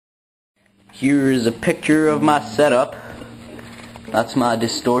Here is a picture of my setup. That's my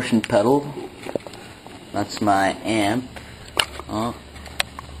distortion pedal. That's my amp.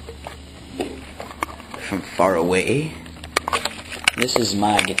 From far away. This is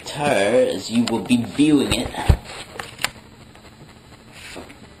my guitar, as you will be viewing it.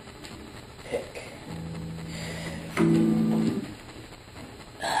 Pick.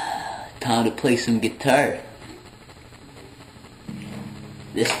 Time to play some guitar.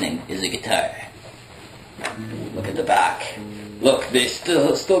 This thing is a guitar. Look at the back. Look, they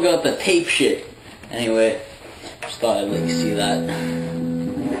still got the tape shit. Anyway, just thought I'd let you see that.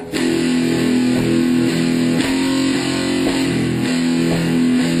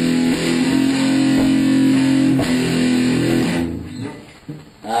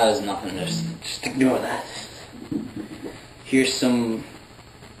 That was nothing. Just ignore that. Here's some.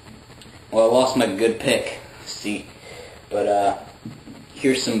 Well, I lost my good pick. See, but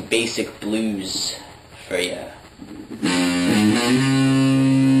here's some basic blues for you.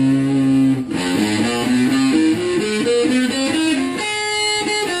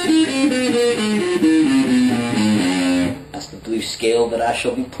 That's the blues scale that I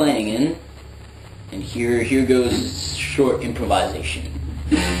shall be playing in. And here goes short improvisation.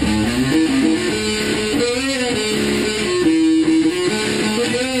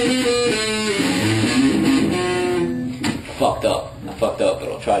 I fucked up, but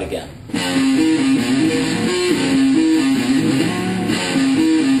I'll try it again.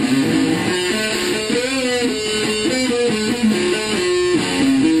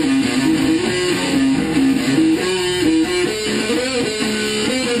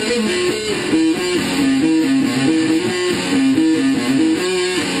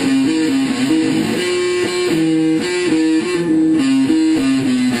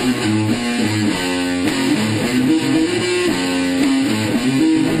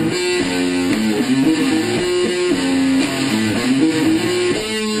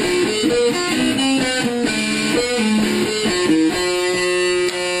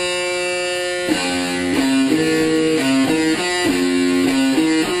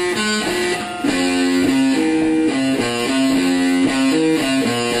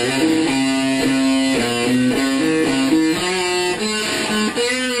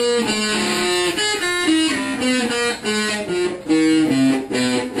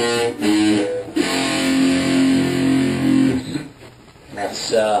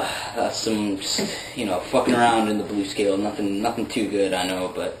 That's some, you know, fucking around in the blues scale. Nothing too good, I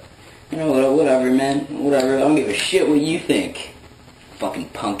know, but you know, whatever, man. Whatever. I don't give a shit what you think. Fucking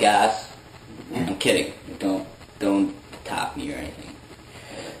punk ass. I'm kidding. Don't tap me or anything.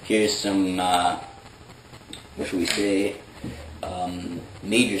 Here's some, what should we say?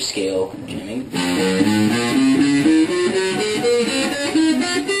 Major scale jamming.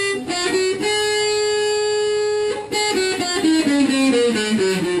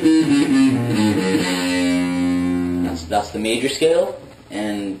 That's the major scale,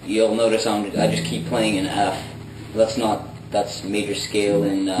 and you'll notice I just keep playing in F. That's major scale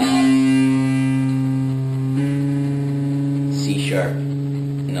in C sharp.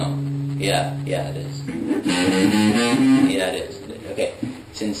 No, yeah, it is. Yeah, it is. Okay,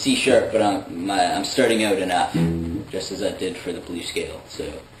 it's in C sharp, but I'm starting out in F, just as I did for the blues scale.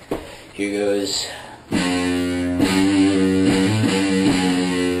 So here goes.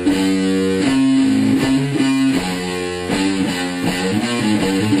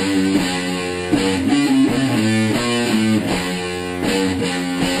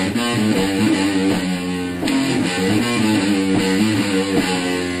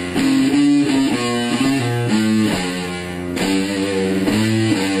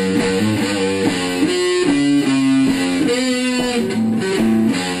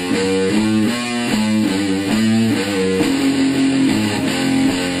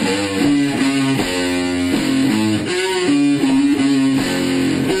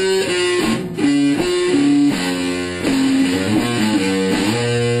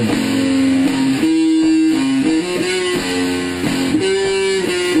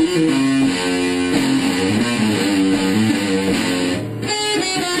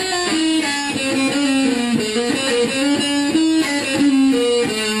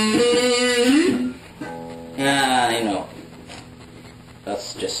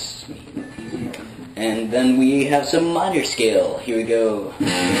 That's just me. And then we have some minor scale. Here we go.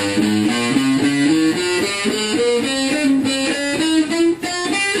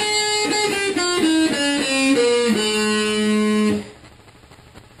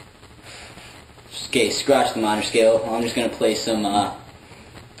 Okay, scratch the minor scale. I'm just gonna play some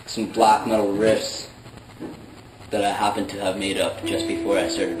black metal riffs that I happen to have made up just before I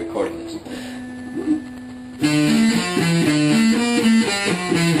started recording this. I'm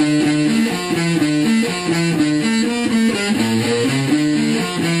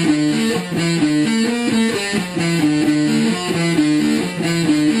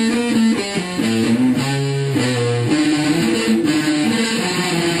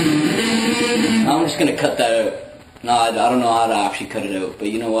just gonna cut that out. No, I don't know how to actually cut it out, but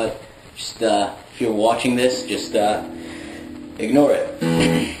you know what? Just, if you're watching this, just, ignore it.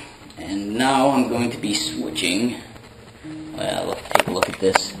 And now I'm going to be switching. Let's take a look at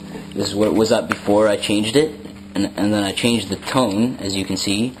this. This is what it was at before I changed it, and then I changed the tone, as you can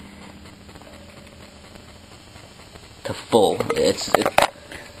see, to full.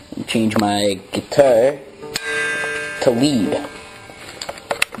 Change my guitar to lead.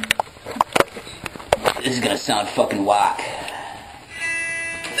 This is gonna sound fucking whack.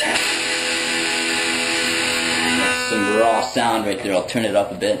 That's some raw sound right there. I'll turn it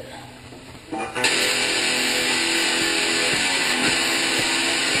up a bit.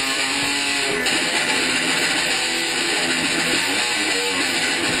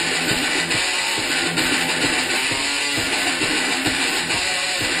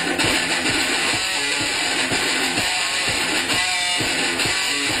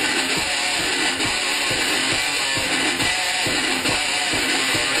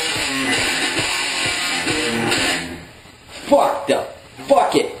 Fucked up.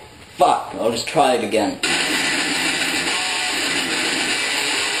 Fuck it. Fuck. I'll just try it again.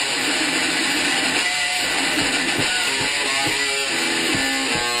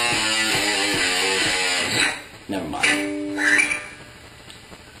 Never mind.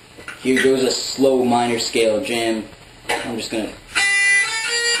 Here goes a slow minor scale jam. I'm just gonna...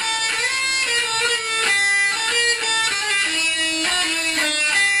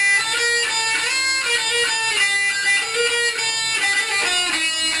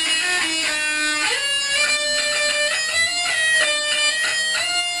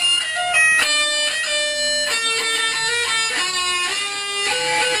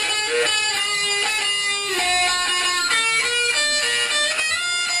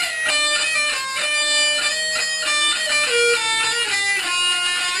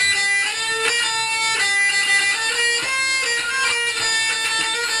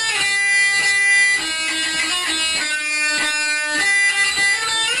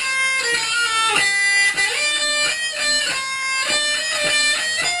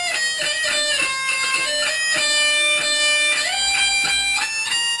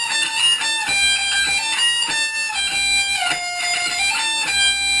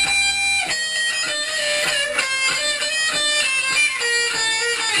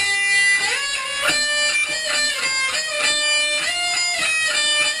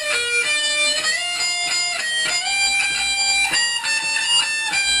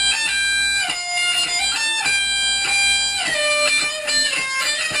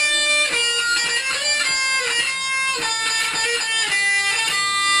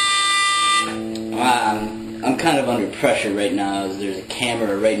 I'm kind of under pressure right now as there's a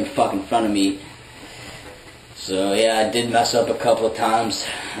camera right in fucking front of me. So yeah, I did mess up a couple of times,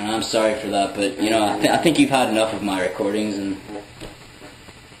 and I'm sorry for that, but you know, I think you've had enough of my recordings, and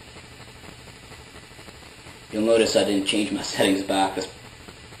you'll notice I didn't change my settings back.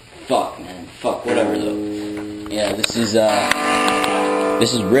 Fuck, man. Fuck, whatever though. Yeah, this is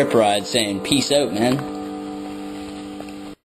riprides saying peace out, man.